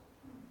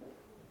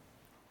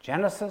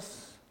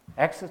Genesis,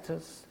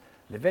 Exodus,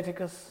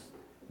 Leviticus,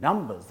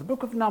 Numbers, the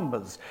book of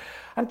Numbers,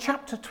 and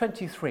chapter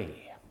 23.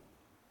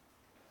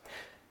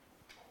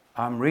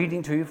 I'm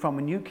reading to you from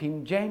a New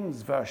King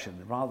James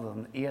Version rather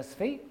than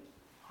ESV.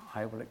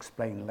 I will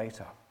explain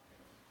later.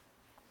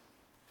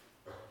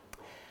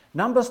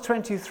 Numbers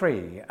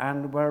 23,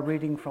 and we're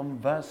reading from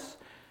verse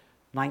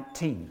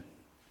 19.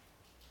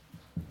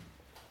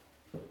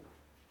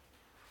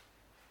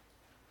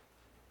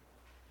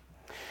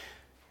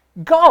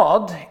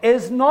 God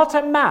is not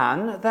a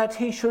man that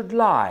he should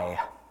lie,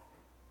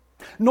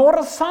 nor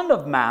a son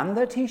of man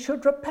that he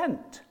should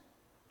repent.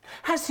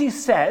 Has he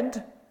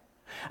said,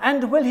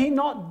 and will he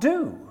not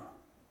do?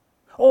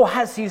 Or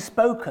has he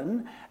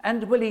spoken,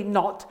 and will he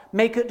not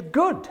make it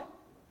good?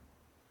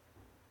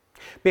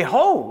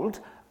 Behold,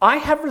 I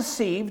have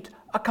received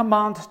a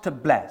command to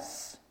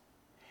bless.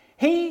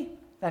 He,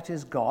 that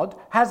is God,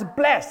 has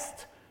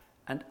blessed,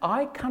 and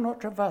I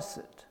cannot reverse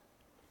it.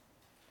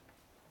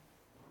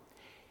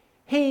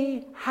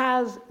 He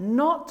has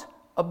not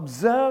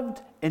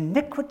observed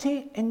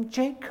iniquity in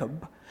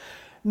Jacob,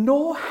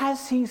 nor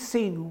has he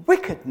seen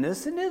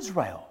wickedness in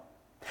Israel.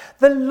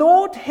 The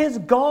Lord his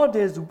God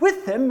is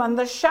with him, and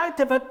the shout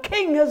of a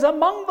king is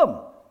among them.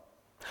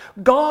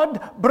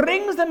 God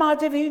brings them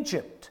out of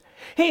Egypt.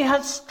 He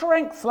has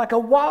strength like a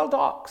wild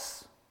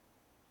ox.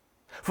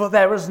 For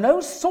there is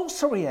no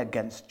sorcery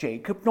against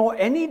Jacob, nor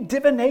any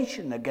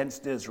divination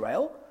against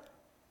Israel.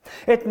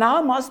 It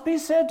now must be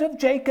said of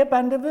Jacob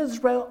and of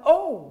Israel,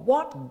 oh,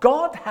 what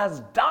God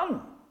has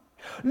done!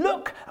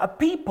 Look, a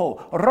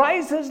people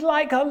rises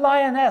like a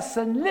lioness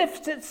and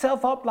lifts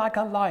itself up like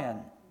a lion.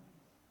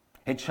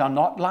 It shall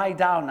not lie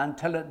down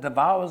until it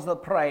devours the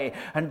prey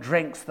and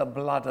drinks the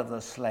blood of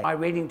the slain. I'm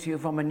reading to you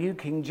from a New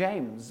King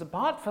James.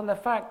 Apart from the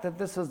fact that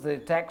this is the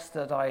text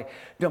that I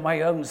do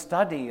my own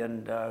study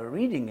and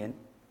reading in,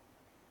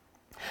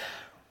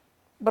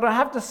 but I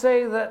have to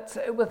say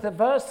that with the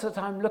verse that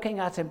I'm looking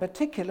at in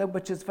particular,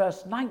 which is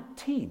verse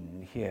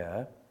 19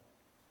 here,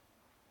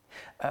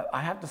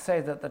 I have to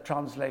say that the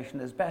translation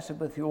is better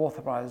with the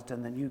authorized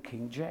in the New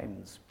King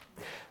James.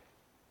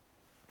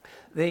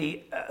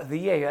 The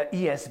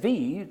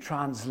ESV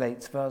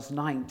translates verse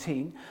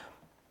 19,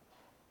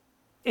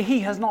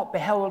 he has not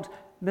beheld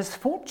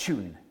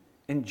misfortune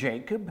in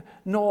Jacob,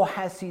 nor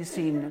has he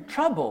seen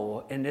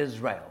trouble in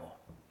Israel.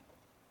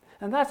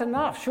 And that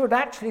enough should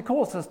actually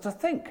cause us to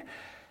think,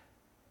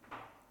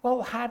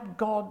 well, had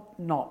God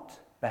not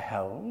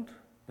beheld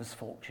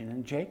misfortune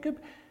in Jacob?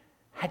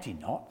 Had he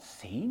not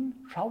seen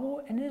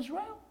trouble in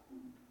Israel?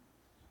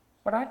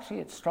 But actually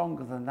it's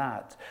stronger than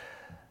that.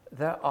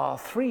 There are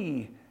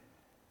three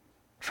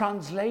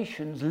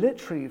translations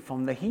literally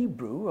from the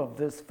Hebrew of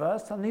this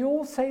verse, and they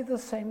all say the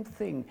same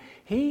thing.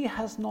 He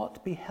has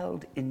not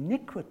beheld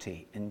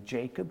iniquity in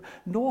Jacob,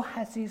 nor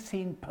has he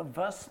seen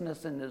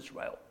perverseness in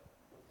Israel.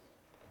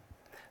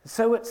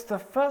 So it's the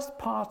first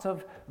part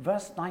of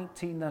verse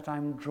 19 that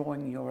I'm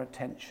drawing your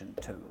attention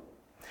to.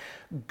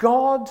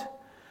 God,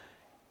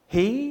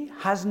 he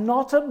has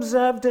not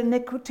observed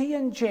iniquity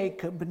in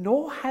Jacob,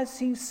 nor has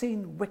he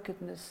seen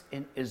wickedness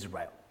in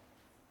Israel.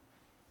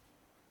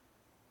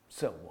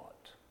 So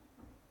what?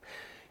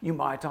 You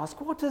might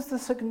ask, what is the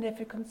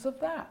significance of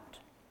that?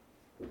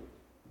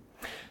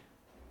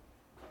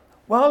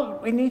 Well,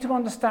 we need to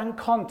understand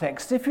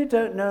context. If you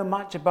don't know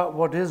much about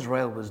what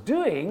Israel was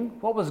doing,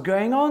 what was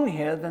going on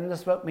here, then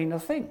this won't mean a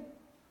thing.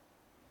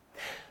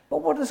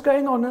 But what is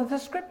going on in the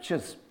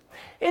scriptures?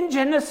 In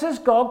Genesis,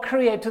 God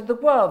created the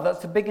world.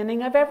 That's the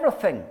beginning of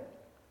everything.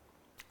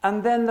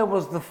 And then there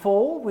was the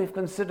fall. We've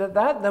considered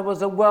that. There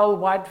was a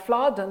worldwide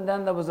flood, and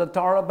then there was a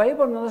Tower of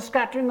Babel and the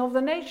scattering of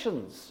the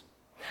nations.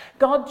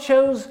 God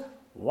chose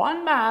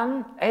one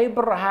man,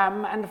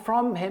 Abraham, and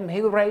from him he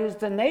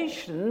raised a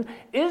nation,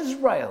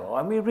 Israel.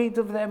 And we read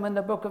of them in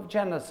the book of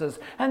Genesis.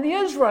 And the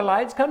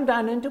Israelites come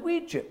down into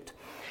Egypt.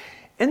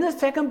 In the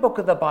second book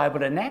of the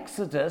Bible, in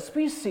Exodus,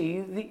 we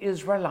see the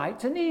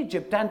Israelites in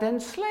Egypt and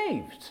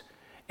enslaved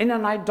in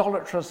an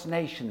idolatrous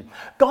nation.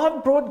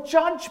 God brought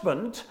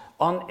judgment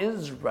on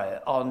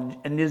Israel,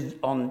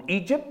 on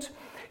Egypt.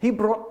 He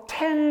brought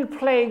 10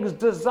 plagues,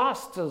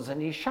 disasters,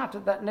 and he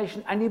shattered that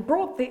nation. And he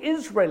brought the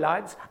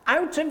Israelites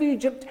out of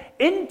Egypt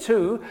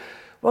into,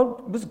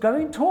 was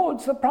going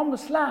towards the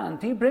promised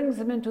land. He brings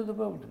them into the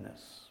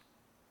wilderness.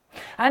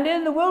 And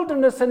in the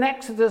wilderness in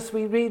Exodus,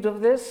 we read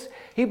of this.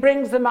 He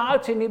brings them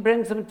out and he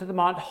brings them to the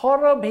Mount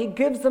Horeb. He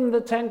gives them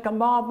the 10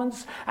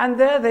 Commandments. And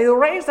there they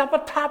raise up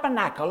a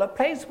tabernacle, a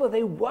place where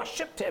they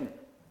worshipped him.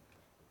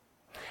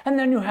 And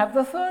then you have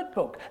the third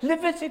book,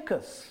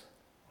 Leviticus.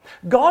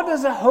 God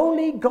is a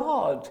holy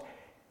God,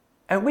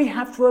 and we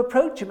have to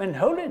approach him in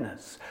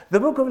holiness. The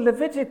book of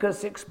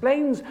Leviticus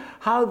explains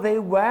how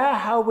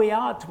we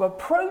are to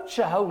approach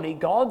a holy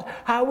God,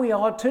 how we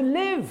are to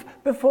live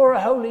before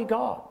a holy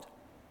God.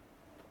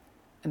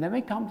 And then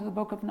we come to the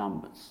book of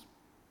Numbers.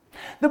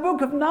 The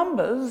book of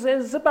Numbers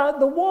is about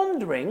the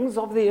wanderings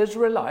of the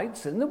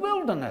Israelites in the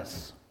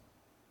wilderness.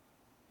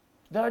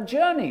 Their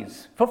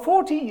journeys for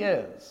 40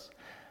 years.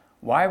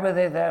 Why were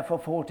they there for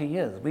 40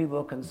 years? We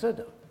will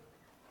consider.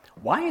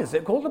 Why is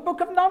it called the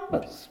book of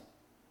Numbers?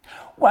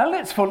 Well,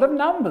 it's full of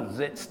numbers.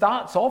 It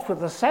starts off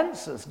with the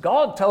census.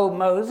 God told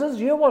Moses,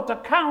 you are to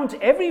count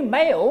every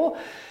male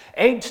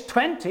aged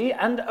 20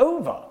 and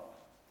over.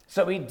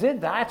 So he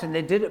did that, and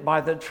they did it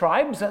by the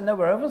tribes, and there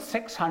were over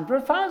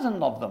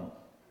 600,000 of them.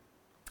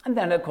 And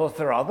then, of course,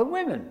 there are the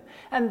women.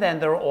 And then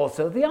there are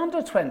also the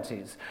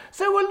under-20s.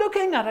 So we're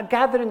looking at a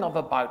gathering of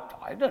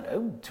about,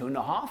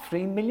 2.5,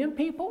 3 million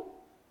people.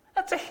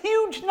 That's a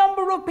huge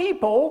number of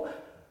people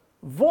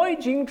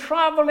voyaging,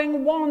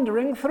 traveling,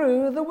 wandering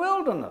through the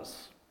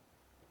wilderness.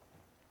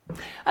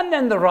 And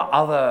then there are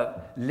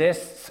other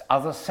lists,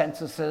 other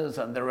censuses,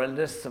 and there are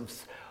lists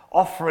of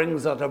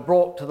offerings that are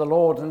brought to the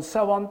Lord and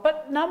so on.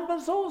 But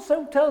Numbers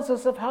also tells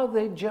us of how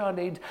they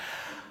journeyed,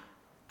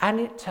 and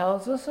it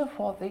tells us of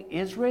what the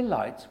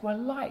Israelites were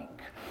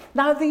like.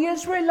 Now, the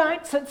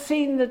Israelites had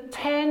seen the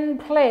 10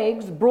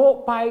 plagues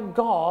brought by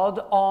God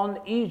on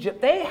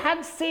Egypt. They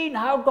had seen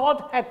how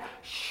God had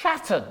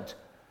shattered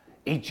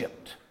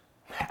Egypt.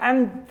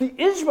 And the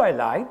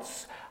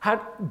Israelites had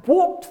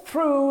walked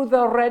through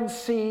the Red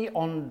Sea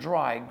on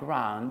dry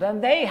ground,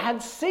 and they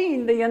had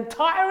seen the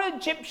entire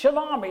Egyptian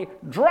army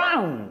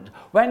drowned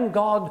when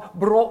God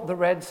brought the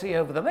Red Sea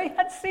over them. They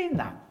had seen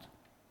that.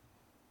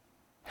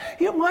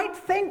 You might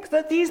think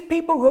that these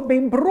people who have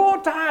been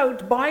brought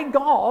out by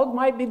God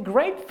might be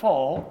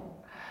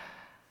grateful.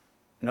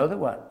 No, they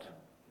weren't.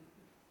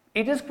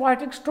 It is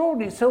quite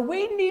extraordinary. So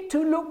we need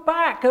to look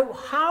back at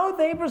how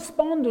they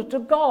responded to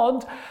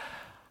God,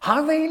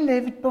 how they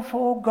lived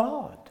before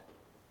God.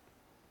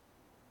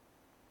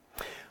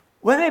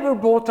 When they were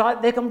brought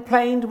out, they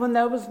complained when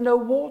there was no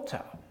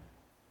water.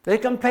 They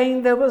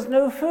complained there was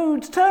no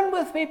food. Turn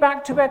with me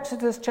back to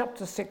Exodus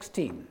chapter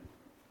 16.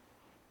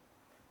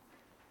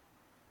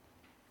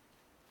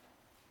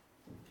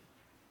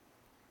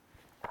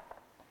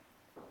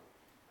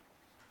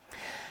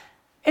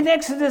 In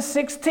Exodus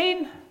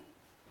 16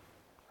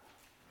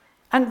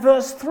 and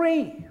verse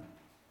 3,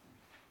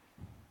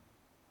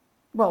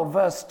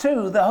 verse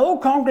 2, the whole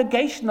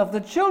congregation of the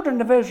children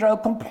of Israel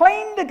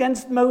complained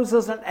against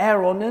Moses and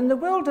Aaron in the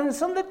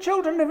wilderness, and the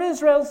children of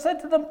Israel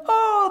said to them,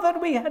 "Oh, that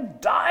we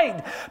had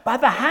died by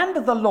the hand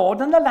of the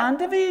Lord in the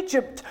land of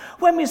Egypt,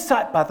 when we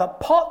sat by the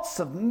pots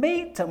of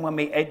meat and when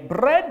we ate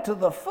bread to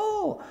the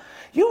full.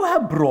 You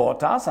have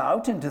brought us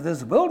out into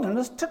this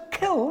wilderness to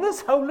kill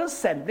this whole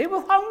assembly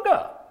with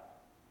hunger."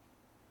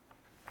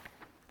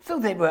 So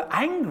they were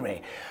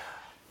angry.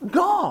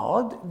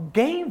 God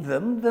gave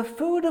them the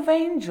food of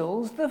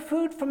angels, the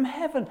food from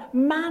heaven,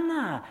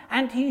 manna,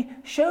 and he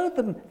showed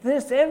them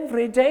this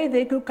every day.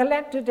 They could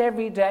collect it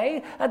every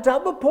day, a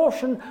double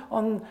portion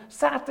on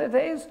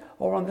Saturdays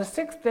or on the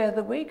 6th day of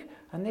the week,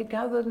 and they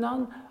gathered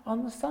none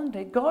on the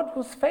Sunday. God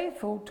was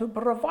faithful to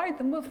provide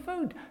them with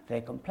food.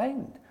 They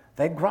complained.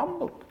 They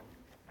grumbled.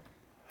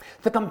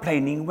 The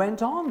complaining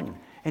went on.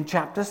 In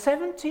chapter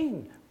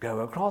 17, go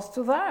across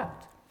to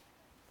that.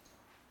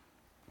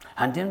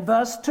 And in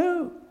verse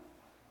 2,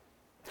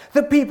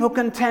 the people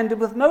contended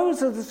with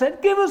Moses and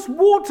said, "Give us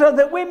water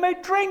that we may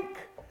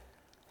drink."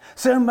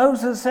 So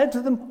Moses said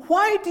to them,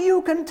 "Why do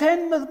you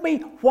contend with me?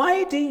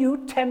 Why do you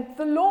tempt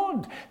the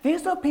Lord?"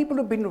 These are people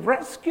who've been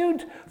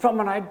rescued from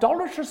an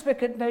idolatrous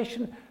wicked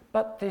nation,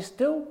 but they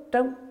still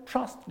don't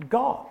trust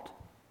God.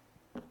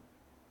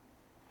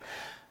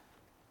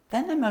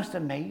 Then the most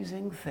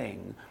amazing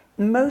thing,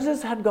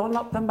 Moses had gone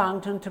up the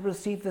mountain to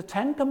receive the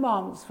 10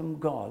 commandments from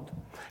God.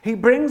 He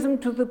brings them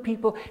to the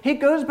people. He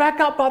goes back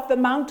up the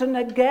mountain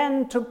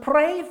again to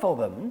pray for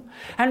them.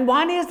 And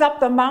while he's up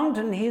the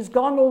mountain, he's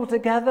gone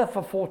altogether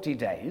for 40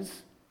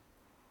 days.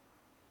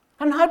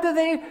 And how do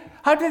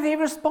they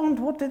respond?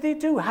 What do they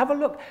do? Have a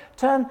look.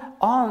 Turn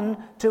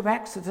on to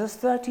Exodus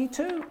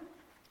 32.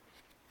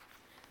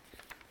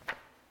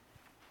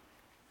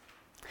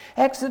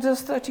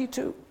 Exodus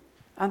 32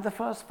 and the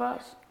first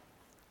verse.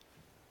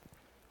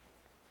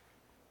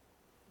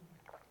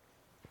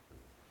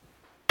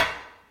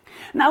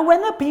 Now,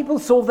 when the people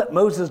saw that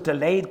Moses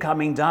delayed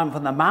coming down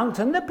from the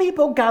mountain, the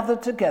people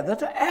gathered together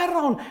to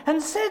Aaron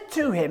and said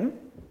to him,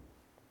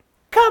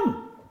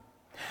 "Come,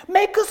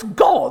 make us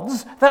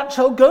gods that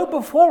shall go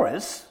before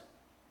us.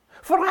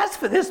 For as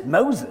for this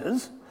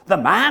Moses, the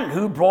man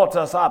who brought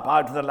us up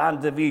out of the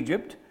land of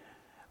Egypt,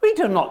 we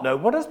do not know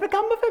what has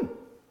become of him."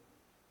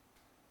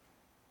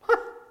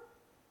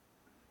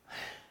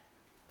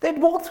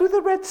 They'd walked through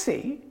the Red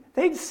Sea.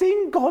 They'd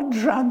seen God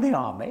drown the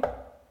army.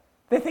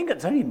 They think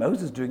it's only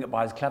Moses doing it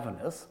by his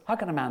cleverness. How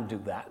can a man do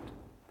that?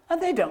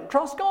 And they don't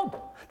trust God.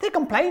 They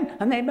complain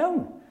and they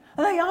moan.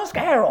 And they ask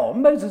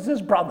Aaron,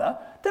 Moses' brother,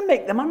 to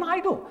make them an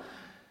idol.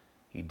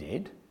 He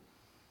did.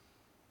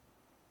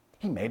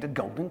 He made a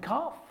golden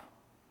calf.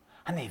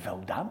 And they fell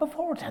down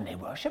before it and they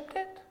worshipped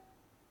it.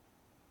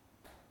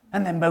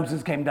 And then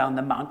Moses came down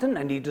the mountain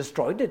and he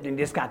destroyed it and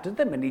he scattered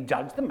them and he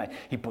judged them.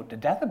 He put to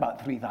death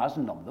about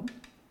 3,000 of them.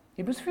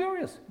 He was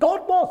furious.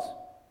 God was.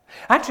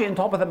 Actually, on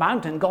top of the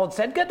mountain, God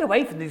said, "Get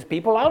away from these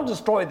people. I'll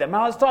destroy them.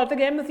 I'll start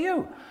again with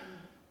you."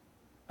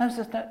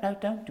 Moses said, no,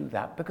 don't do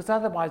that, because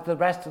otherwise the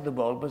rest of the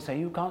world will say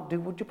you can't do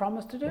what you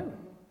promised to do.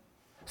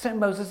 So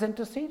Moses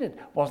interceded.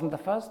 Wasn't the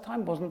first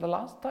time, wasn't the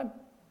last time.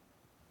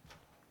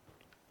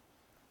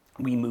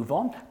 We move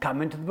on,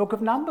 come into the book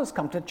of Numbers,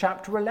 come to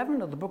chapter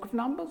 11 of the book of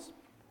Numbers.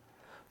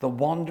 The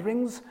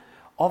wanderings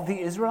of the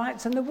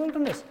Israelites in the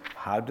wilderness.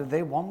 How did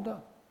they wander?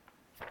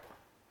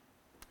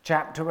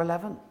 Chapter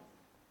 11,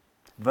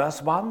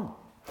 verse 1.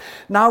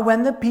 Now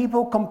when the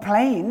people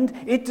complained,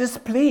 it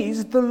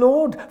displeased the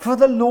Lord, for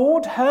the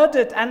Lord heard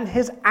it, and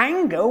his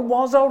anger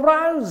was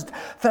aroused.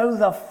 So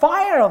the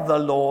fire of the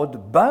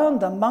Lord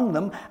burned among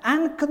them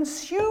and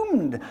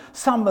consumed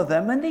some of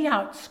them in the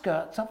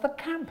outskirts of the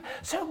camp.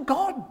 So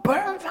God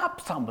burned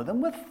up some of them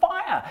with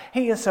fire.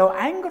 He is so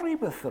angry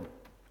with them.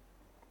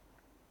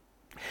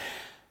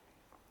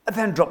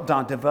 Then drop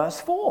down to verse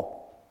 4.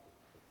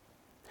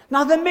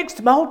 Now the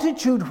mixed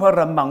multitude were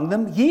among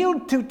them,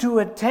 yielded to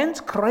intense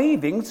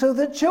craving, so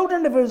the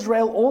children of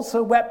Israel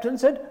also wept and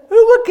said, who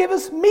will give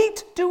us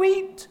meat to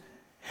eat?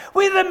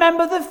 We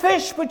remember the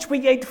fish which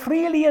we ate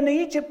freely in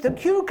Egypt, the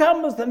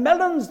cucumbers, the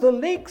melons, the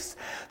leeks,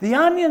 the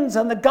onions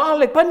and the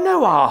garlic, but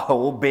no, our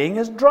whole being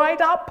is dried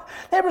up.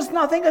 There is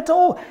nothing at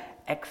all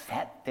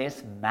except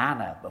this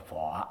manna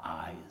before our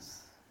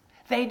eyes.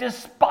 They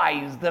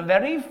despise the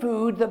very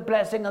food, the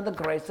blessing and the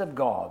grace of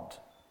God.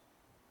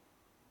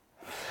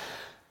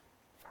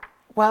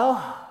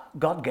 Well,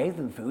 God gave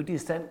them food. He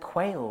sent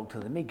quail to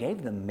them. He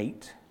gave them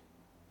meat.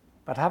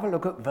 But have a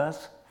look at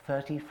verse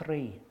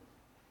 33.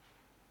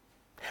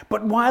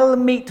 But while the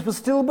meat was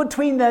still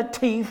between their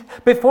teeth,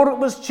 before it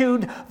was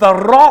chewed, the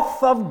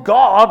wrath of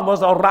God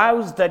was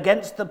aroused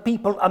against the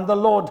people, and the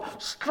Lord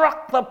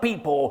struck the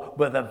people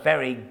with a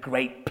very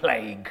great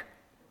plague.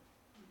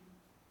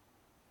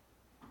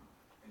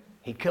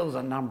 He kills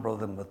a number of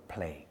them with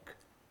plague.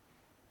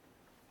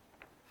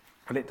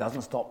 But it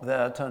doesn't stop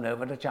there. Turn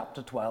over to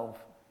chapter 12.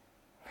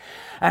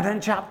 And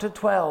in chapter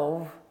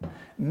 12,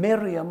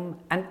 Miriam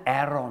and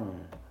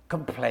Aaron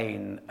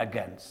complain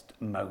against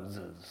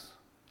Moses.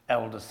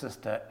 Elder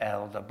sister,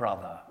 elder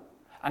brother.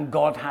 And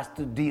God has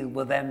to deal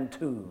with them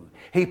too.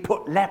 He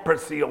put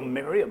leprosy on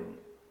Miriam.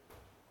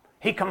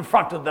 He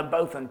confronted them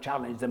both and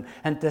challenged them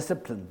and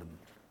disciplined them.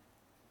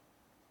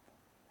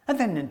 And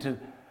then into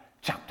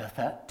chapter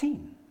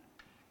 13.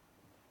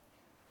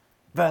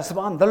 Verse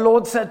 1, the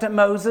Lord said to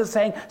Moses,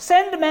 saying,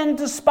 send men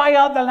to spy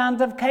out the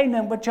land of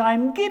Canaan, which I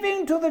am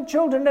giving to the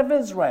children of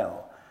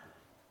Israel.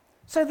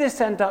 So they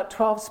sent out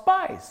 12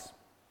 spies.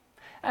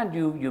 And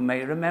you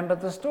may remember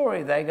the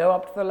story. They go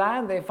up to the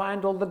land, they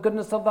find all the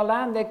goodness of the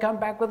land, they come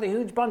back with a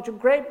huge bunch of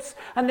grapes,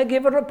 and they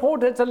give a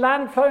report. It's a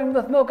land flowing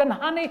with milk and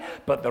honey,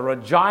 but there are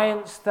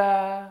giants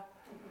there.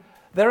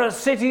 There are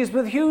cities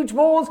with huge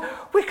walls.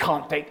 We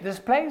can't take this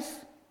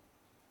place.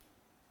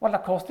 Well,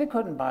 of course, they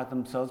couldn't by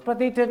themselves, but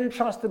they didn't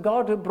trust the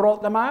God who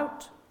brought them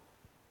out.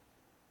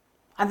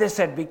 And they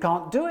said, we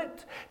can't do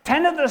it.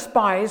 10 of the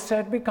spies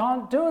said, we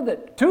can't do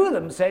it. 2 of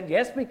them said,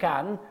 yes, we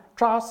can.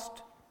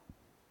 Trust.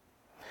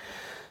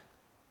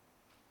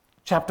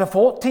 Chapter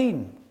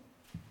 14,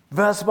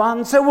 verse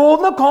 1. So all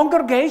the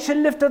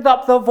congregation lifted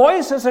up their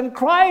voices and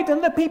cried,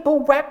 and the people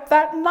wept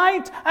that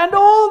night. And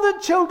all the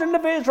children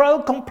of Israel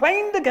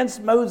complained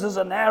against Moses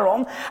and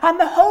Aaron. And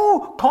the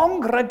whole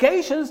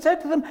congregation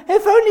said to them,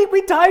 if only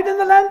we died in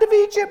the land of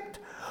Egypt,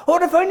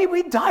 or if only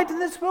we died in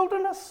this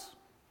wilderness.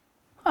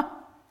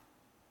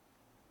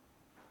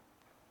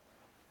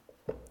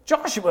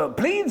 Joshua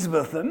pleads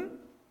with them.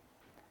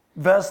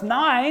 Verse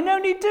 9,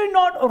 only do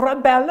not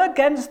rebel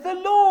against the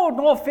Lord,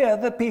 nor fear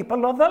the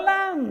people of the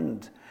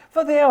land.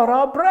 For they are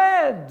our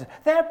bread.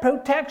 Their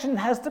protection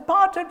has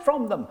departed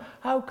from them.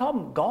 How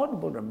come?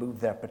 God will remove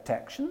their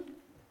protection.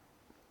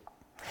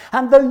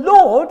 And the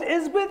Lord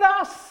is with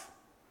us.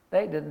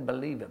 They didn't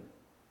believe him.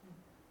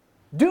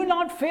 Do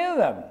not fear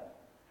them.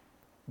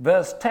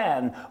 Verse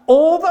 10,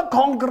 all the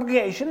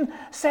congregation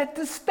said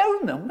to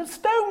stone them with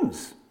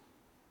stones.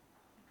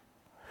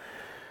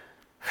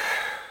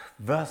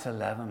 Verse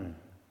 11.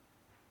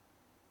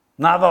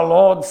 Now the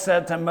Lord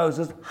said to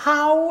Moses,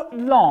 how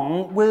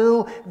long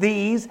will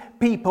these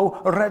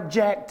people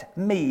reject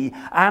me?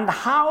 And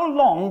how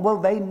long will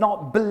they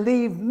not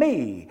believe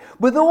me?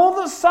 With all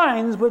the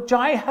signs which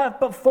I have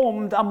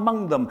performed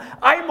among them,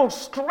 I will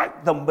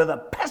strike them with a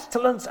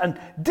pestilence and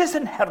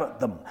disinherit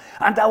them.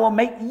 And I will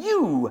make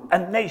you a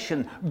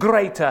nation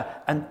greater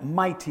and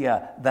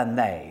mightier than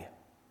they.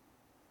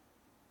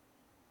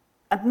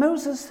 And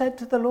Moses said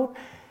to the Lord,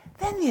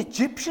 then the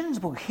Egyptians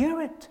will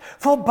hear it,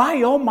 for by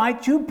your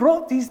might you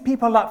brought these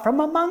people up from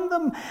among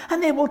them,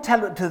 and they will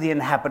tell it to the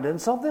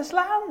inhabitants of this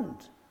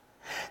land.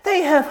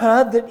 They have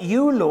heard that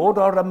you, Lord,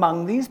 are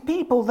among these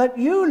people, that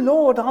you,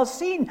 Lord, are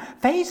seen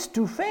face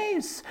to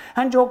face,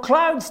 and your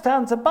cloud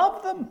stands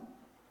above them.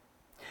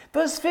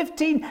 Verse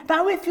 15,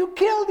 now if you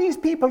kill these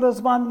people as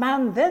one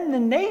man, then the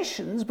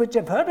nations which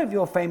have heard of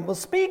your fame will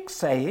speak,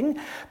 saying,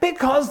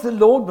 because the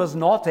Lord was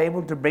not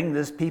able to bring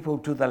this people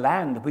to the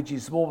land which he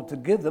swore to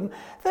give them,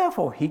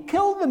 therefore he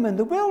killed them in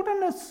the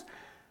wilderness.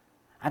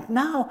 And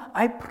now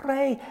I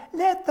pray,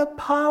 let the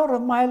power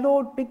of my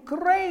Lord be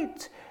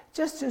great,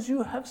 just as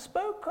you have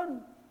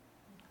spoken.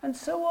 And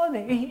so on.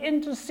 He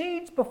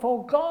intercedes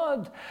before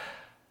God.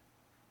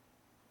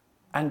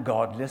 And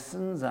God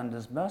listens and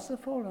is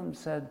merciful and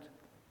said,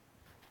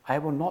 I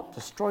will not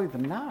destroy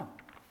them now.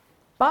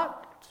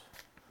 But,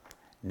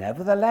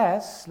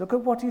 nevertheless, look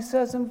at what he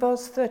says in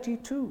verse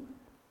 32.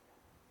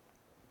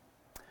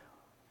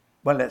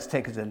 Well, let's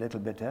take it a little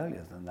bit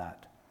earlier than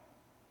that.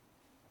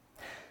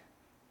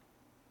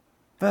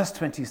 Verse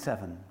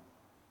 27.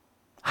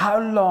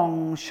 How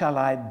long shall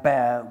I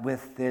bear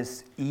with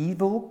this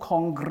evil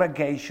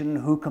congregation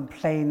who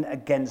complain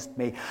against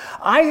me?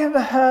 I have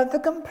heard the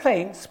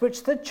complaints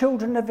which the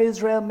children of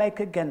Israel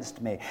make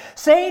against me.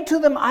 Say to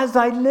them, as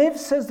I live,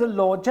 says the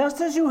Lord, just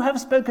as you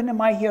have spoken in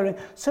my hearing,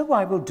 so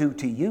I will do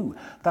to you.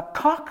 The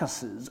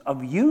carcasses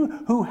of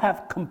you who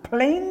have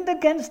complained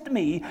against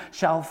me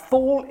shall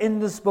fall in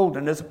this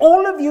wilderness,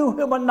 all of you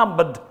who are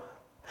numbered,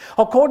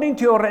 according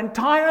to your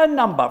entire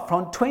number,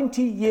 from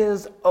 20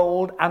 years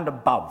old and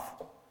above,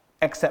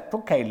 except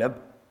for Caleb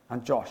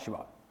and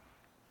Joshua.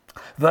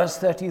 Verse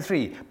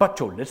 33, but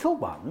your little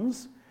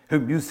ones,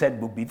 whom you said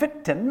will be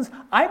victims,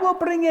 I will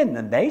bring in,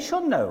 and they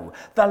shall know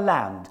the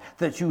land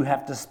that you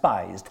have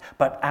despised.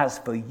 But as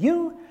for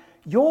you,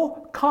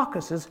 your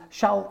carcasses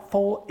shall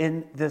fall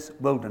in this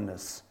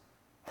wilderness.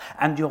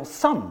 And your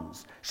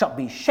sons shall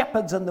be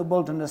shepherds in the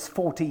wilderness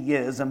 40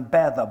 years and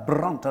bear the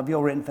brunt of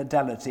your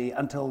infidelity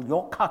until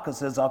your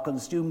carcasses are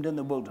consumed in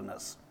the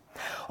wilderness.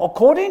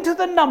 According to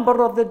the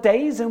number of the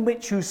days in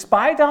which you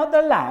spied out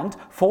the land,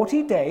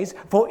 40 days,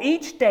 for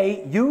each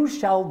day you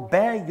shall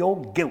bear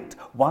your guilt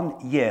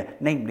 1 year,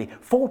 namely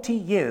 40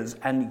 years,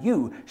 and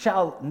you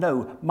shall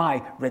know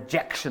my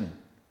rejection.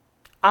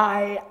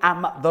 I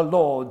am the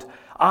Lord,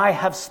 I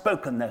have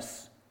spoken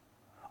this.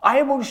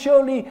 I will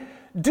surely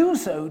do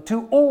so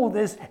to all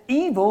this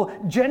evil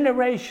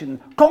generation,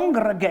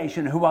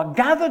 congregation who are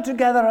gathered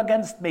together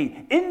against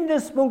me. In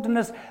this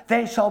wilderness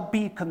they shall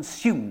be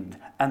consumed,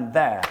 and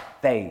there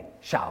they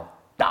shall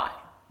die.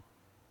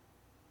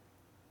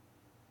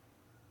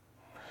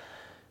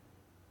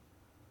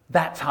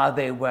 That's how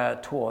they were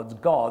towards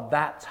God.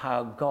 That's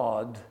how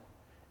God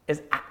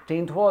is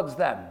acting towards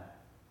them.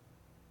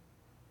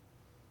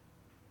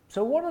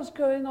 So what is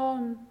going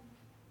on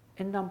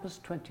in Numbers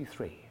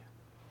 23?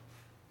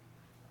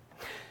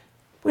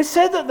 We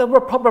said that there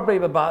were probably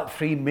about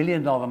 3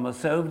 million of them or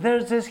so.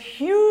 There's this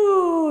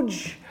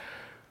huge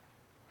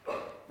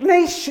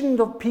nation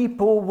of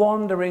people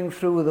wandering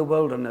through the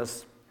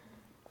wilderness.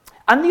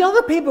 And the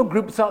other people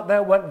groups out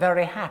there weren't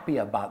very happy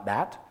about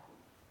that.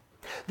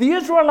 The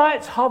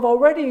Israelites have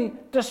already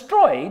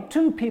destroyed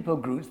 2 people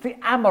groups, the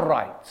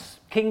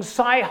Amorites. King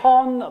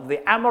Sihon of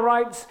the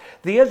Amorites,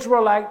 the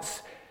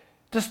Israelites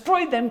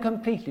destroyed them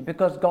completely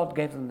because God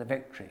gave them the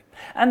victory.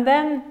 And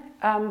then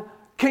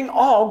King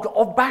Og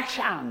of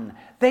Bashan,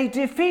 they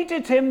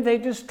defeated him, they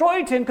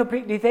destroyed him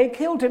completely, they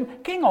killed him.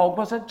 King Og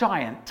was a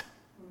giant.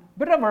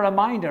 Bit of a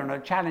reminder and a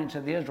challenge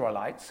to the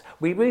Israelites.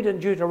 We read in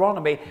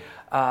Deuteronomy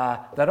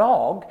that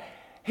Og,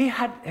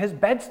 his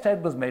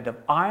bedstead was made of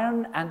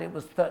iron and it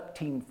was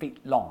 13 feet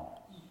long.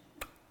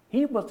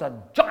 He was a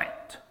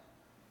giant.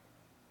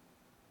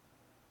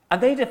 And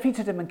they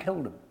defeated him and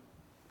killed him.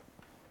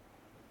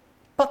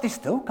 But they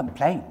still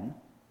complain.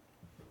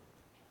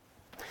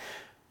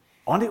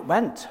 On it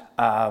went.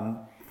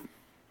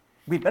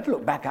 We better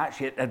look back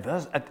actually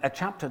at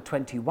chapter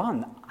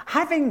 21.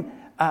 Having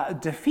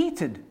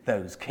defeated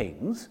those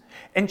kings,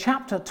 in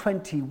chapter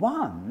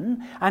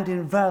 21 and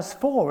in verse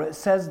 4 it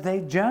says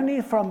they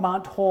journeyed from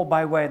Mount Hor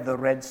by way of the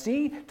Red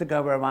Sea to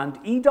go around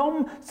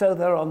Edom, so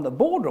they're on the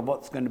border of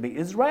what's going to be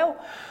Israel.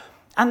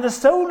 And the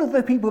soul of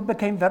the people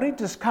became very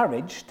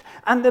discouraged,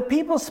 and the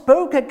people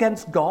spoke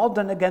against God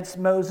and against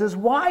Moses.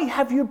 Why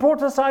have you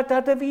brought us out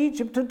of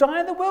Egypt to die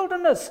in the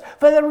wilderness?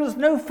 For there is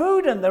no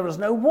food and there is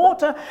no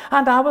water,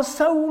 and our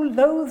soul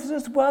loathes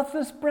this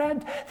worthless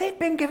bread. They've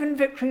been given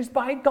victories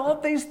by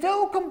God. They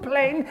still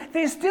complain,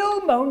 they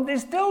still moan, they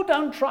still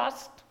don't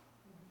trust.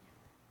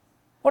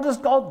 What does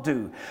God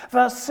do?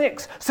 Verse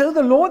 6, so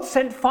the Lord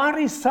sent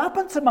fiery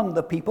serpents among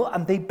the people,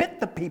 and they bit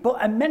the people,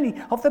 and many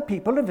of the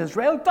people of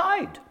Israel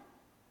died.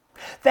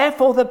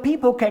 Therefore the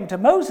people came to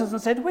Moses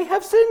and said, we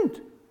have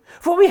sinned,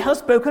 for we have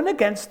spoken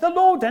against the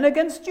Lord and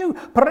against you.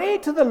 Pray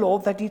to the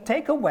Lord that he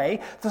take away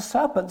the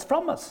serpents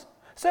from us.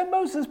 So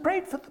Moses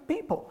prayed for the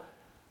people.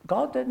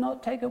 God did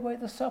not take away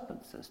the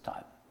serpents this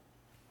time.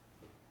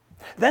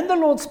 Then the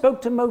Lord spoke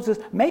to Moses,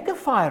 make a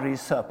fiery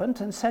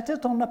serpent and set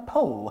it on a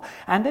pole,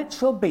 and it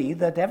shall be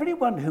that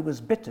everyone who is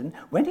bitten,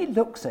 when he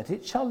looks at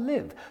it, shall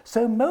live.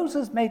 So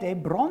Moses made a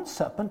bronze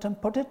serpent and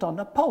put it on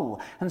a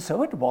pole. And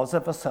so it was,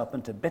 if a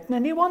serpent had bitten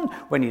anyone,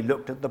 when he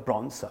looked at the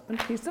bronze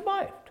serpent, he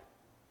survived.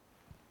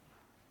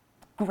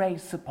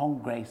 Grace upon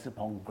grace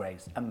upon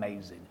grace.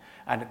 Amazing.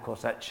 And of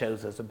course that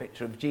shows us a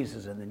picture of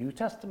Jesus in the New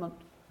Testament.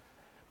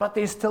 But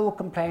they still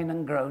complain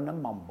and groan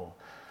and mumble,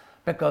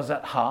 because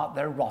at heart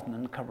they're rotten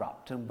and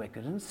corrupt and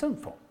wicked and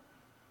sinful.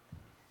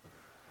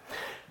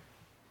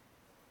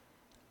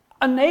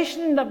 A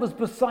nation that was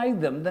beside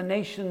them, the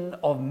nation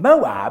of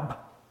Moab,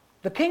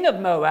 the king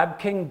of Moab,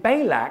 King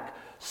Balak,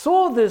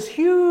 saw this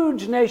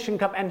huge nation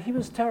come, and he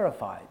was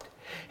terrified.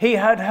 He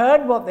had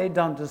heard what they'd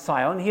done to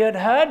Sihon. He had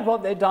heard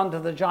what they'd done to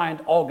the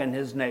giant Og in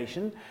his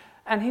nation,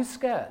 and he's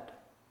scared.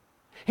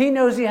 He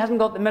knows he hasn't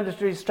got the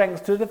military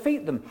strength to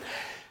defeat them.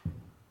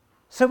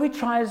 So he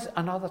tries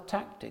another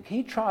tactic.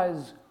 He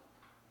tries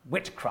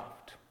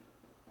witchcraft.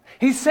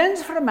 He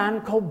sends for a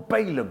man called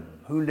Balaam,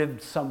 who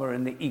lived somewhere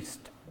in the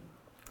east.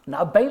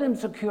 Now,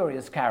 Balaam's a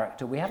curious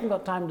character. We haven't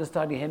got time to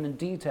study him in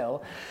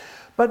detail.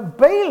 But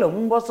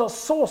Balaam was a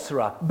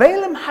sorcerer.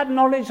 Balaam had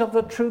knowledge of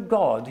the true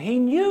God. He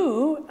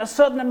knew a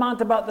certain amount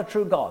about the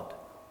true God.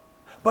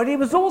 But he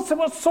was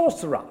also a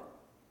sorcerer.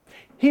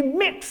 He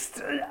mixed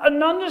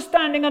an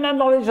understanding and a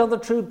knowledge of the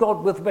true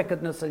God with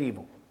wickedness and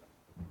evil.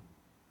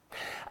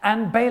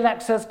 And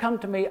Balak says, come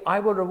to me, I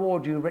will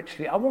reward you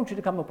richly. I want you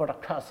to come and put a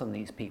curse on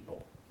these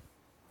people.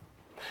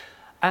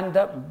 And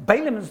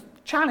Balaam is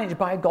challenged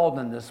by God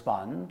in this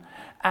one.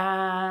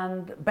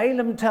 And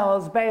Balaam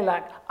tells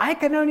Balak, I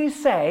can only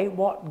say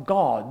what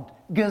God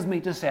gives me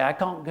to say. I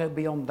can't go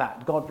beyond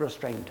that. God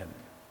restrained him.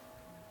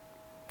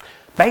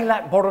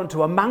 Balak got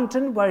onto a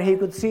mountain where he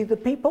could see the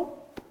people.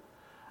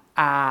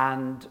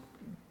 And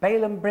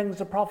Balaam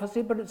brings a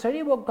prophecy, but it's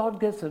only what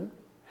God gives him.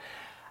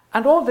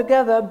 And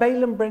altogether,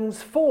 Balaam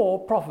brings 4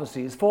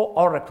 prophecies, 4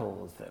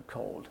 oracles, they're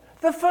called.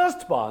 The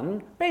first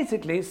one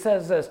basically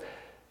says this: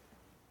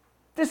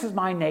 this is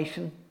my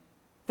nation.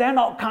 They're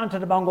not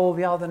counted among all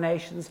the other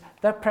nations.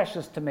 They're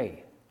precious to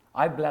me.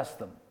 I bless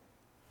them.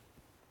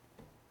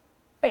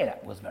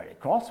 Balak was very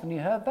cross when he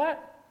heard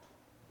that.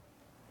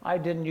 I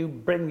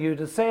didn't bring you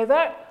to say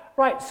that?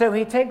 Right, so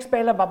he takes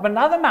Balaam up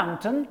another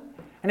mountain,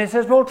 and he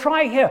says, well,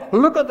 try here.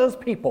 Look at those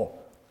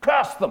people.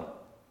 Curse them.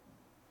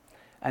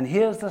 And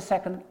here's the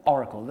second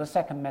oracle, the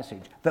second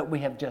message that we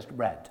have just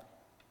read.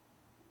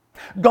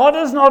 God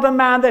is not a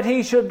man that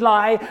he should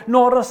lie,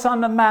 nor a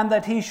son of man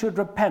that he should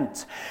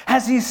repent.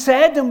 Has he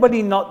said, and will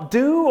he not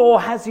do?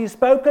 Or has he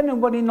spoken,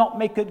 and will he not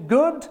make it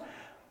good?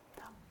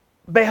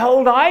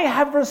 Behold, I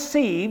have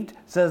received,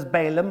 says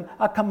Balaam,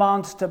 a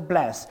command to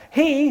bless.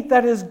 He,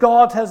 that is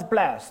God, has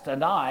blessed,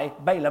 and I,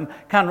 Balaam,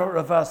 cannot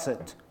reverse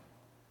it.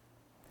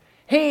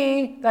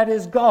 He, that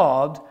is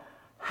God,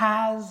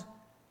 has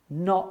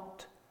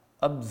not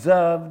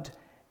observed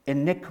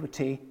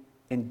iniquity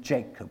in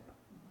Jacob,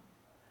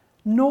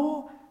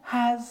 nor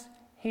has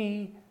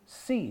he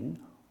seen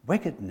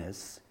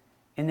wickedness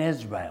in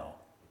Israel.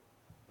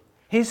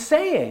 He's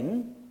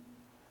saying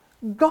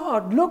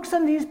God looks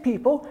at these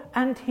people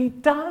and he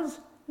does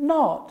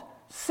not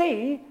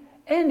see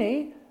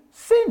any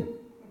sin.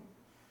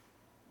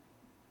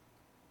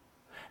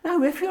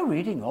 Now, if you're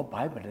reading your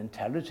Bible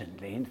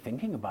intelligently and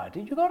thinking about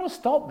it, you've got to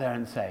stop there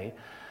and say,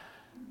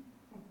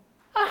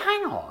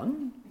 hang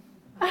on.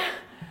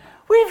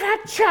 We've had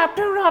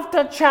chapter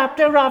after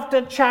chapter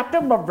after chapter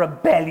of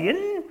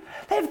rebellion.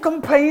 They've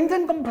complained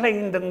and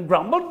complained and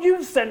grumbled.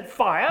 You've sent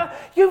fire.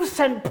 You've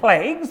sent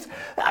plagues.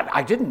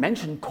 I didn't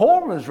mention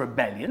Korah's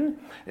rebellion.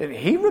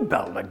 He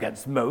rebelled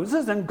against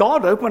Moses, and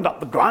God opened up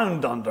the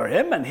ground under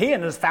him, and he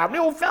and his family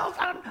all fell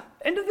down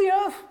into the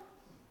earth.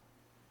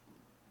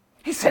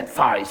 He sent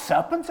fiery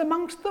serpents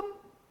amongst them.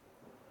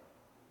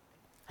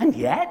 And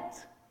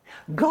yet,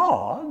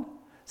 God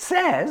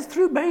says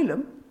through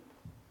Balaam,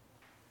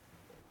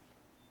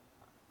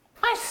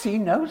 I see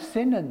no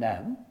sin in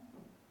them.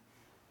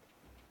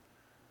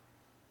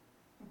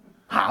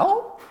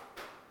 How?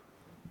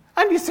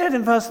 And he said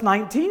in verse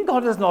 19,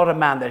 God is not a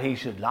man that he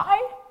should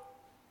lie.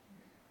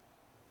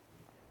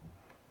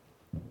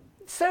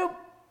 So,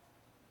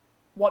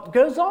 what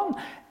goes on?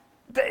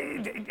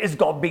 Is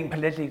God being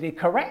politically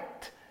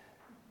correct?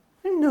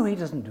 No, he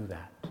doesn't do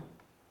that.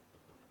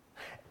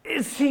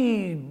 Is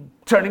he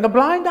turning a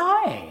blind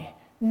eye?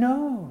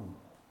 No.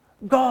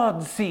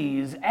 God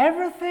sees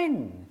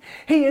everything.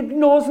 He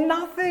ignores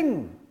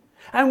nothing.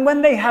 And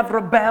when they have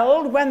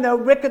rebelled, when their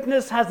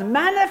wickedness has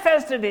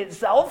manifested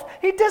itself,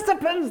 he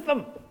disciplines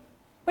them.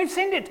 We've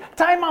seen it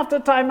time after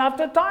time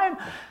after time.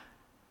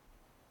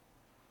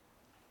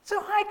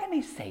 So how can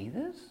he say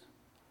this?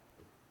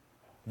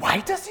 Why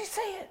does he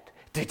say it?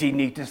 Did he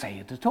need to say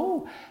it at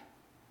all?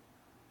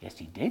 Yes,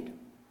 he did.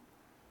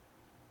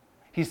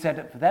 He said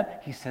it for them.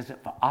 He says it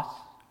for us.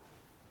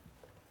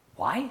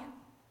 Why?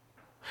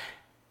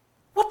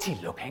 What's he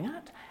looking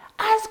at?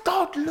 As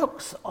God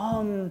looks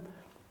on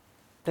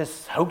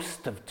this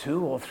host of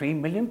 2 or 3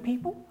 million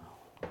people,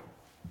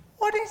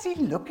 what is he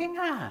looking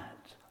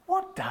at?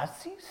 What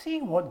does he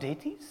see? What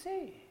did he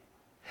see?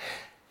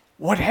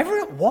 Whatever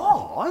it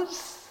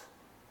was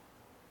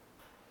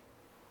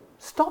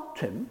stopped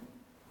him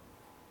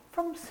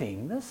from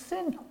seeing the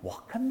sin.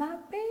 What can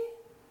that be?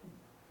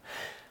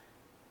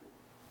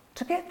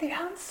 To get the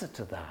answer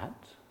to that,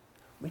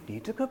 we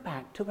need to go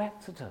back to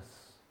Exodus.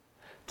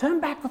 Turn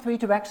back with me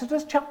to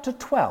Exodus chapter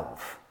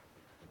 12.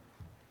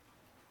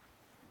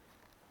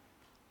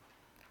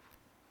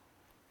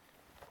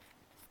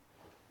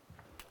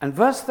 And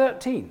verse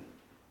 13.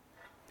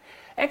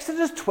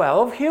 Exodus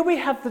 12, here we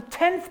have the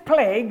 10th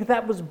plague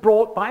that was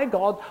brought by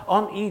God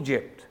on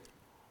Egypt.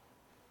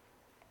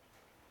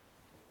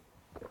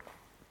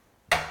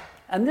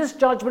 And this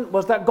judgment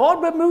was that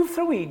God would move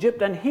through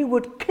Egypt and he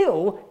would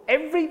kill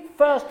every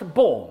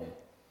firstborn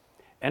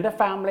in a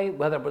family,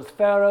 whether it was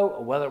Pharaoh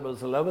or whether it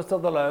was the lowest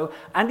of the low,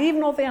 and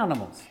even of the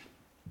animals.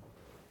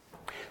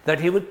 That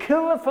he would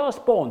kill the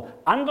firstborn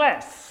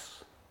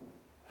unless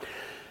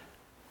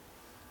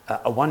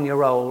a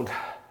 1-year-old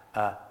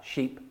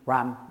sheep,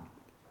 ram,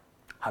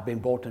 had been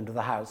brought into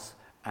the house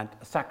and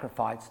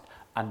sacrificed,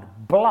 and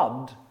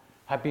blood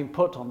had been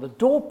put on the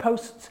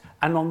doorposts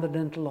and on the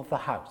lintel of the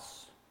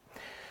house.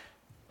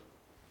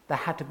 There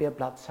had to be a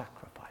blood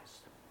sacrifice.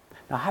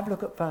 Now have a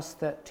look at verse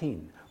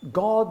 13.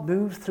 God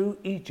moved through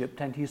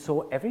Egypt and he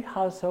saw every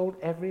household,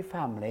 every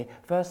family.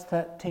 Verse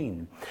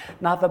 13.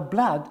 Now the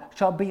blood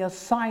shall be a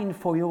sign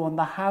for you on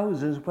the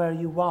houses where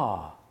you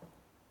are.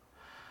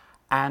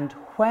 And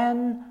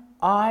when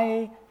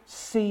I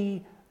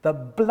see the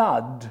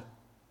blood,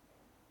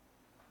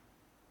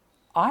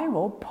 I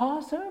will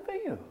pass over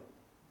you.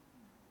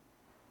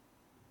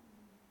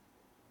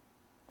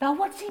 Now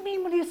what's he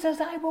mean when he says,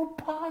 I will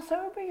pass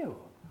over you?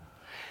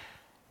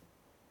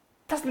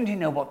 Doesn't he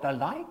know what they're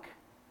like?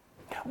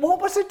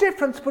 What was the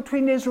difference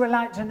between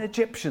Israelites and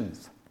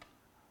Egyptians?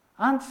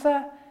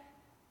 Answer,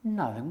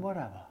 nothing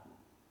whatever.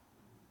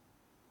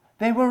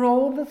 They were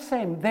all the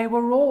same. They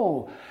were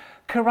all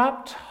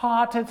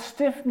corrupt-hearted,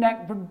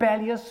 stiff-necked,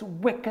 rebellious,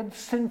 wicked,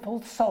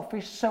 sinful,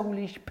 selfish,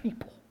 soulish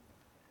people.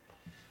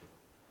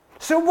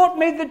 So what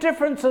made the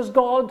difference as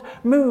God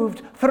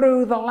moved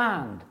through the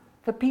land?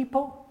 The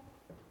people?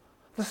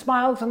 The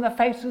smiles on their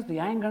faces, the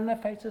anger on their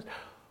faces?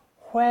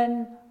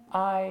 When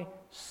I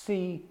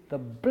see the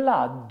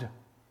blood,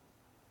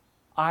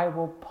 I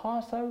will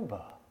pass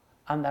over.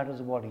 And that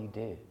is what he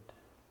did.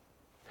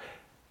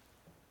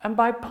 And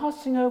by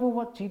passing over,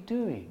 what's he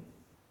doing?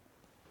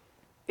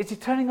 Is he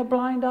turning a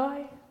blind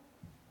eye?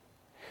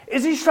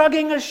 Is he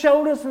shrugging his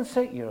shoulders and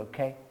saying, you're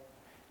okay?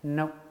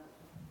 No.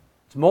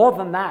 It's more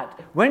than that.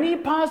 When he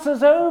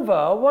passes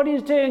over, what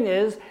he's doing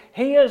is,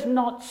 he is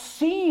not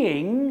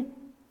seeing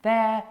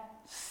their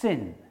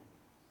sin.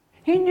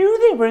 He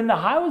knew they were in the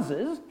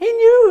houses. He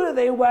knew who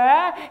they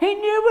were. He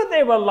knew what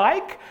they were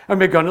like. And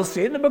we're going to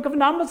see in the book of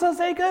Numbers as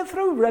they go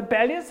through,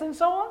 rebellious and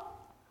so on.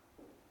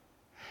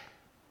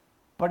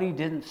 But he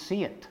didn't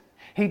see it.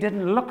 He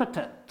didn't look at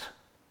it.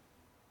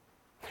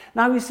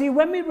 Now, you see,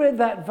 when we read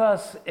that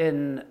verse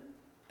in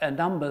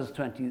Numbers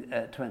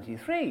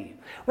 23,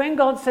 when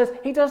God says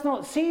he does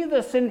not see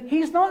the sin,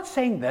 he's not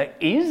saying there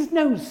is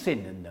no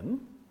sin in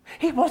them.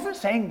 He wasn't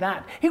saying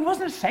that. He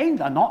wasn't saying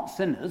they're not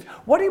sinners.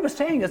 What he was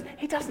saying is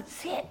he doesn't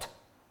see it.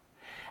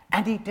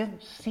 And he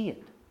didn't see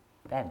it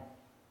then.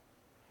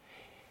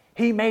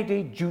 He made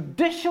a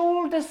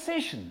judicial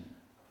decision,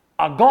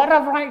 a God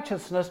of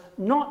righteousness,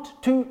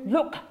 not to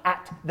look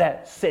at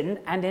their sin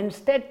and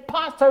instead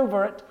pass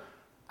over it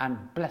and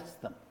bless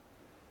them.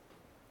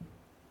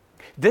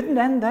 Didn't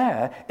end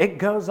there. It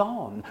goes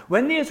on.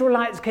 When the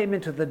Israelites came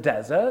into the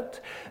desert,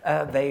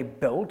 they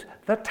built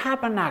the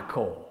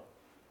tabernacle.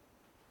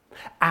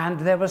 And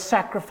there was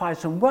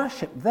sacrifice and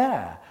worship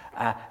there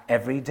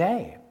every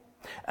day.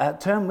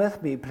 Turn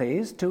with me,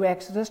 please, to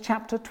Exodus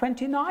chapter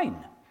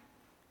 29.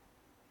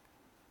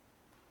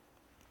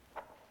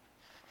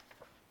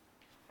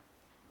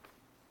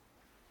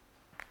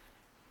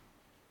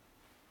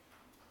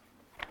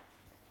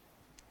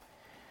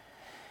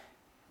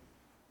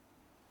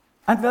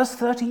 And verse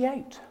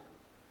 38.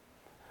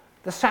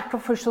 The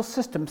sacrificial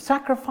system,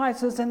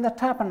 sacrifices in the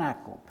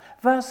tabernacle.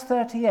 Verse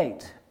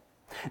 38.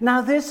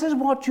 Now this is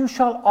what you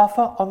shall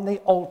offer on the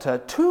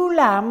altar, 2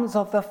 lambs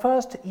of the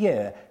first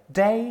year,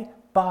 day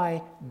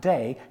by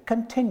day,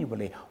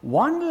 continually.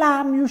 1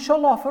 lamb you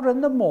shall offer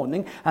in the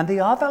morning, and the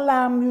other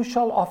lamb you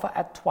shall offer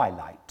at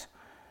twilight.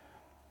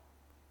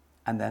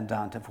 And then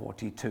down to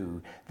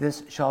 42.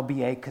 This shall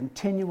be a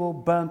continual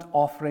burnt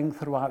offering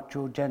throughout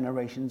your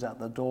generations at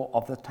the door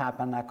of the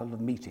tabernacle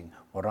of meeting,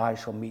 where I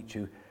shall meet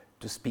you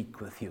to speak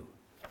with you.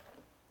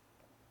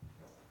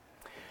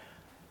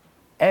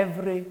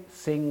 Every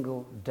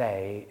single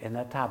day in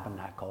the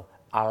tabernacle,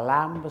 a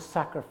lamb was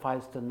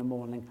sacrificed in the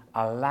morning,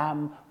 a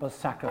lamb was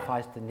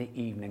sacrificed in the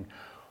evening.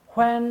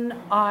 When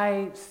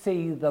I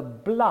see the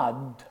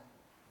blood,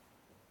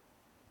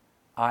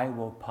 I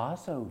will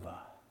pass over.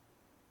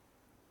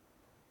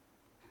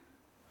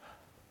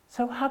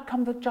 So how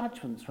come the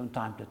judgments from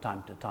time to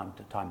time to time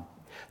to time?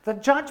 The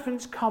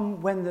judgments come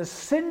when the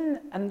sin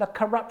and the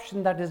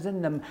corruption that is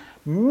in them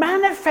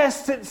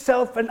manifests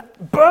itself and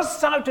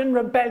bursts out in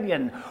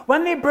rebellion.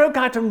 When they broke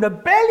out in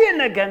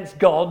rebellion against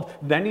God,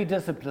 then he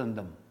disciplined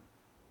them.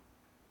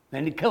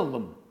 Then he killed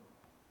them,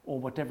 or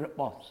whatever it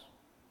was.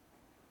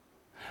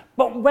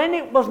 But when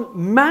it wasn't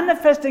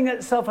manifesting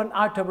itself in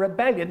outer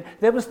rebellion,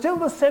 there was still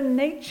the sin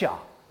nature.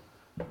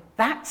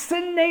 That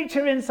sin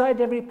nature inside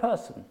every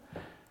person.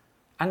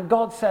 And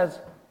God says,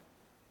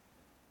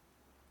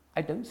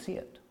 I don't see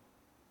it,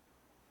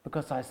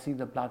 because I see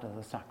the blood of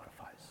the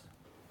sacrifice.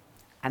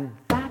 And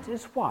that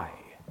is why,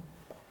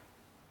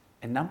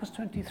 in Numbers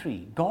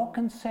 23, God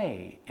can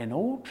say, in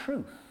all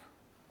truth,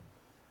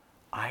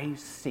 I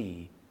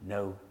see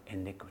no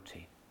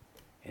iniquity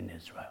in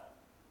Israel.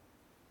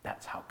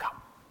 That's how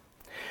come.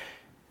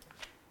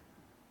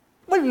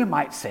 Well, you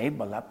might say,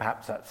 well,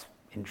 perhaps that's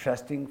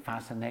interesting,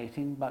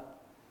 fascinating,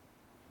 but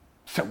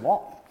so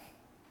what?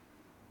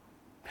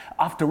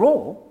 After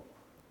all,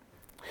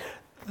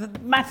 the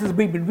matters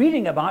we've been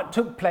reading about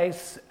took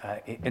place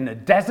in a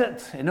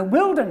desert, in a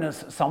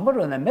wilderness somewhere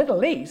in the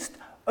Middle East,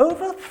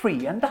 over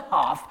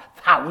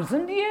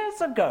 3,500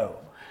 years ago.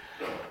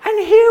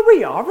 And here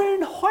we are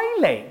in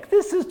Hoylake.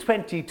 This is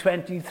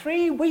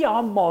 2023. We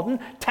are modern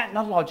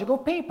technological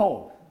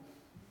people.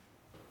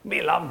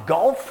 We love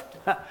golf.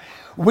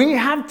 We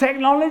have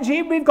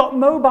technology. We've got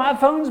mobile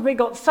phones. We've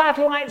got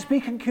satellites. We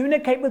can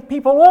communicate with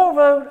people all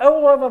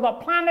over the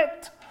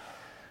planet.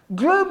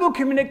 Global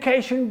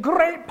communication,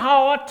 great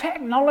power,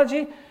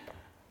 technology.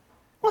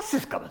 What's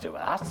this got to do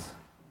with us?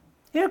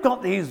 You've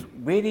got these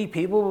weirdy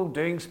people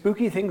doing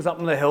spooky things up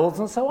in the hills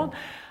and so on.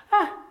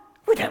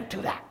 We don't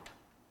do that.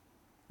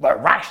 We're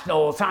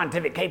rational,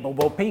 scientific,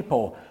 capable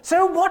people.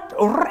 So what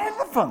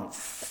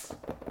relevance?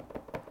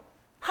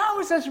 How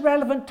is this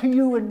relevant to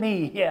you and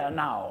me here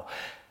now?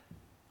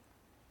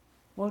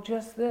 Well,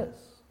 just this.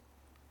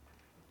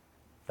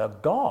 The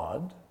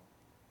God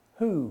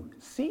who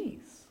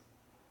sees.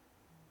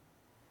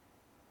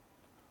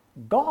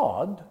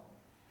 God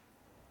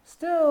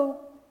still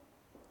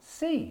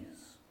sees.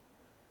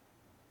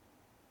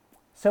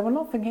 So we're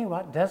not thinking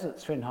about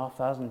deserts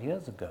 3,500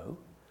 years ago.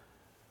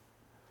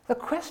 The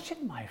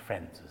question, my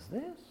friends, is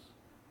this.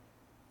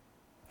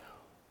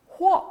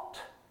 What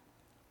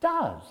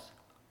does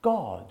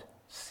God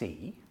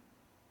see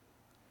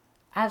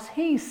as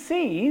he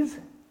sees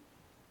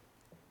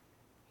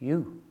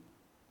you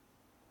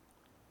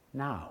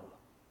now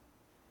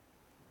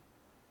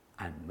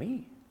and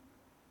me?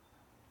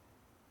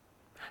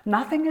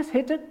 Nothing is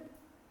hidden.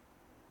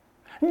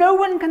 No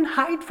one can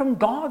hide from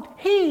God.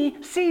 He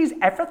sees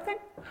everything.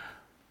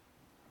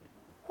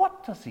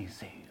 What does he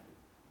see?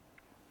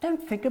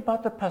 Don't think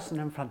about the person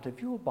in front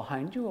of you or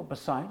behind you or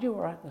beside you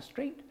or out in the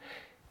street.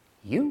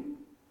 You.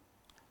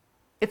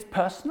 It's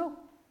personal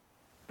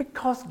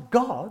because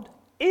God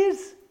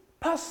is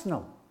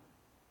personal.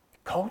 He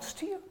calls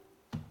to you.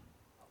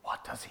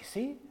 What does he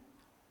see?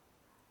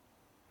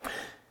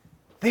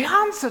 The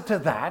answer to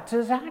that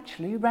is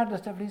actually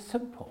relatively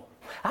simple.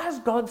 As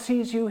God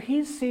sees you,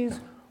 he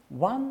sees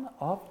one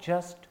of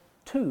just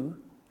two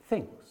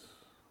things.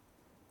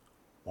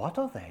 What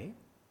are they?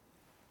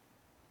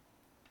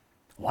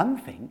 One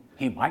thing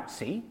he might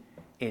see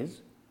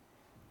is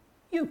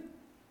you.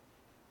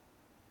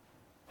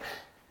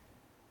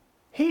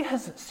 He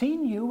has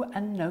seen you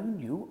and known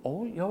you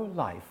all your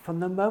life, from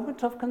the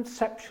moment of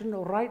conception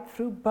right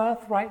through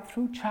birth, right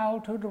through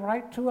childhood,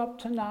 right through up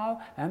to now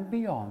and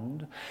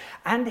beyond.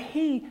 And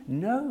he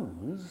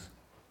knows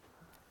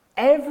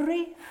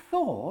every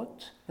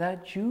thought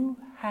that you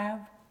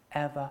have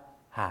ever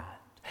had.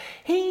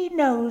 He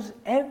knows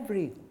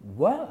every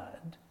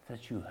word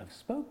that you have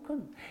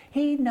spoken.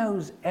 He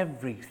knows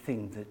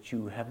everything that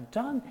you have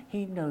done.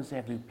 He knows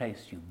every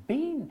place you've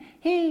been.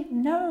 He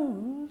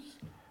knows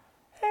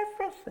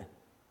everything.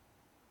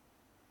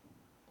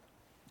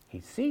 He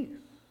sees.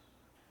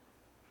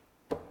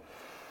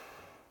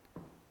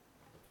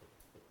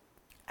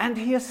 And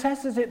he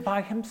assesses it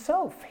by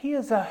himself. He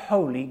is a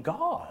holy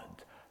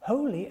God,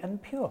 holy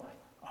and pure.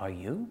 Are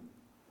you?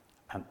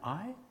 Am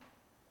I?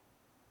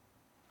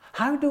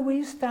 How do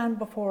we stand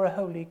before a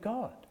holy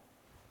God?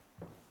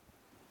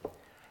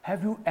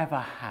 Have you ever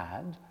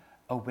had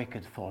a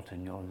wicked thought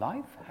in your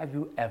life? Have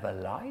you ever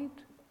lied?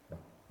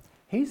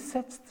 He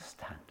sets the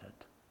standard.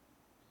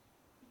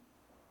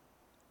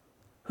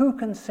 Who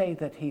can say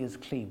that he is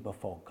clean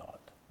before God?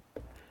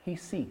 He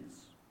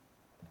sees.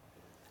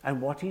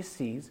 And what he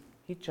sees,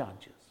 he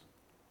judges.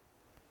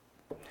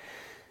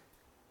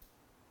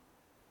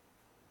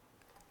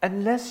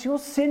 Unless your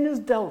sin is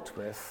dealt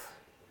with,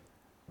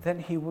 then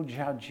he will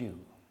judge you.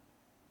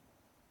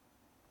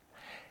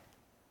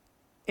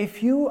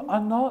 If you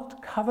are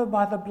not covered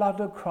by the blood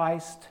of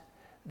Christ,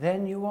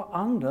 then you are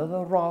under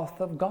the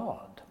wrath of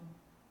God.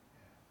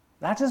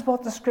 That is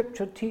what the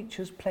scripture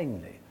teaches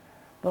plainly.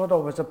 Not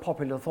always a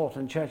popular thought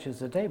in churches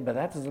today, but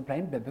that is a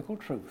plain biblical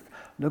truth.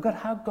 Look at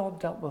how God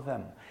dealt with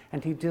them,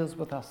 and he deals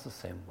with us the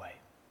same way.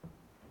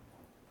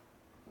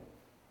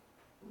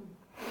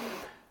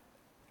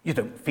 You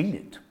don't feel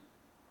it.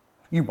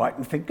 You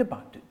mightn't think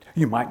about it.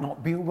 You might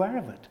not be aware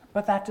of it,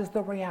 but that is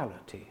the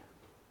reality.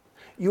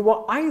 You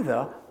are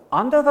either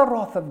under the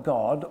wrath of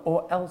God,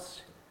 or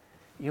else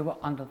you are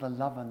under the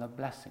love and the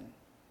blessing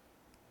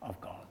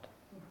of God.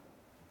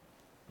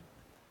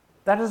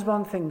 That is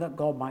one thing that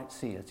God might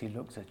see as he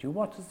looks at you.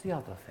 What is the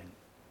other thing?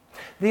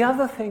 The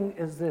other thing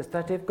is this,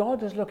 that if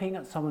God is looking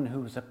at someone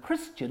who is a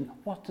Christian,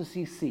 what does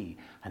he see?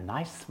 A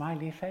nice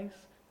smiley face?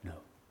 No.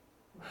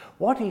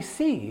 What he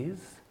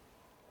sees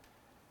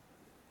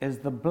is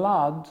the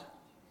blood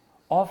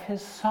of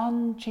his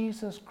Son,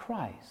 Jesus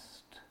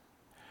Christ,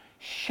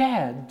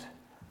 shed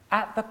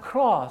at the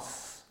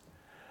cross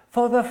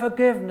for the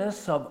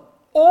forgiveness of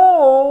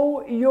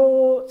all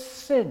your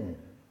sin.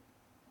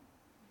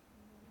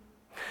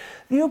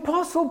 The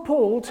Apostle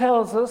Paul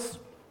tells us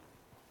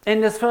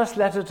In his first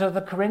letter to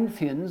the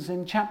Corinthians,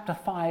 in chapter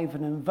 5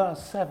 and in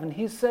verse 7,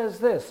 he says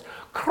this: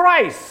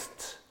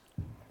 Christ,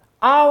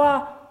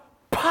 our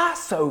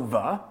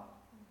Passover,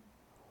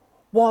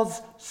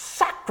 was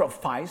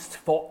sacrificed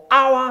for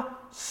our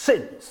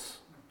sins.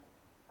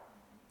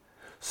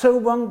 So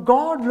when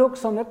God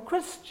looks on a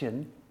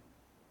Christian,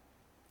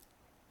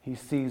 he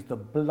sees the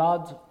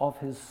blood of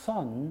his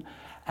Son,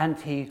 and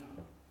he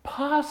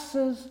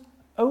passes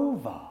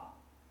over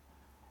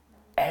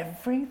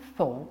every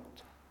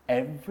thought,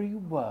 every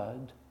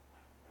word,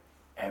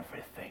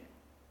 everything.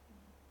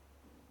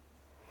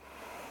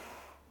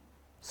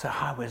 So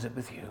how is it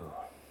with you?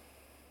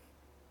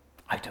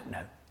 I don't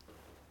know.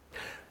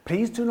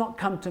 Please do not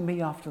come to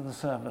me after the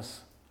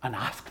service and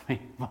ask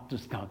me, what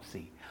does God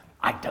see?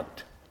 I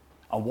don't.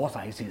 Or what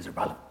I see is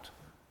irrelevant.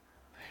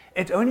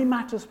 It only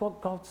matters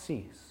what God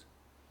sees.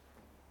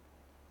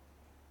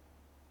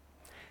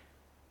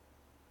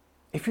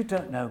 If you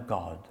don't know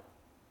God,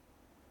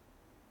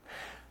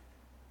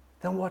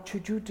 then what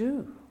should you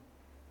do?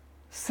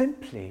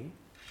 Simply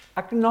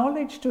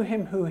acknowledge to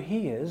him who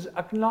he is,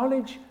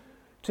 acknowledge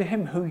to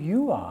him who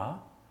you are,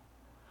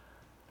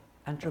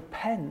 and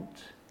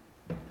repent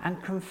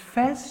and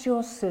confess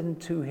your sin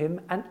to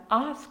him and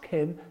ask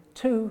him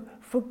to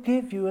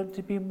forgive you and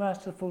to be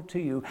merciful to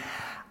you.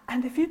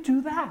 And if you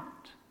do that,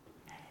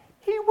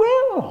 he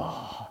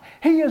will.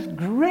 He is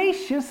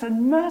gracious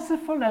and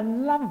merciful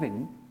and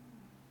loving.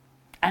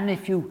 And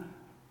if you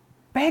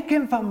beg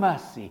him for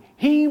mercy,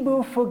 he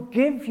will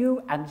forgive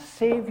you and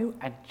save you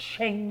and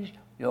change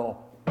your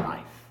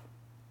life.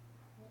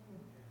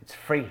 It's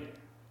free.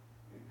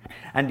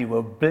 And he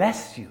will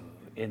bless you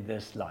in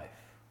this life.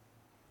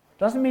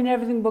 Doesn't mean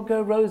everything will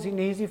go rosy and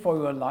easy for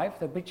you in life.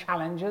 There'll be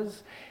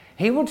challenges.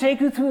 He will take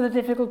you through the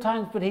difficult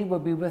times, but he will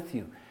be with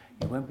you.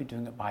 You won't be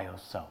doing it by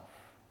yourself.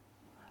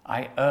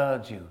 I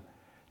urge you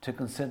to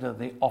consider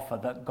the offer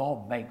that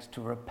God makes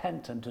to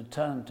repent and to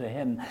turn to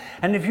him.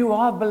 And if you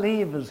are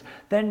believers,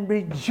 then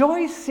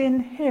rejoice in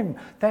him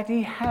that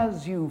he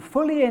has you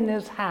fully in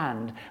his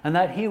hand and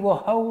that he will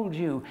hold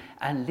you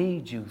and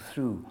lead you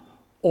through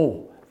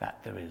all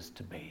that there is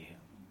to be.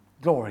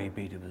 Glory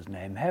be to his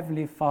name.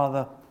 Heavenly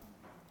Father,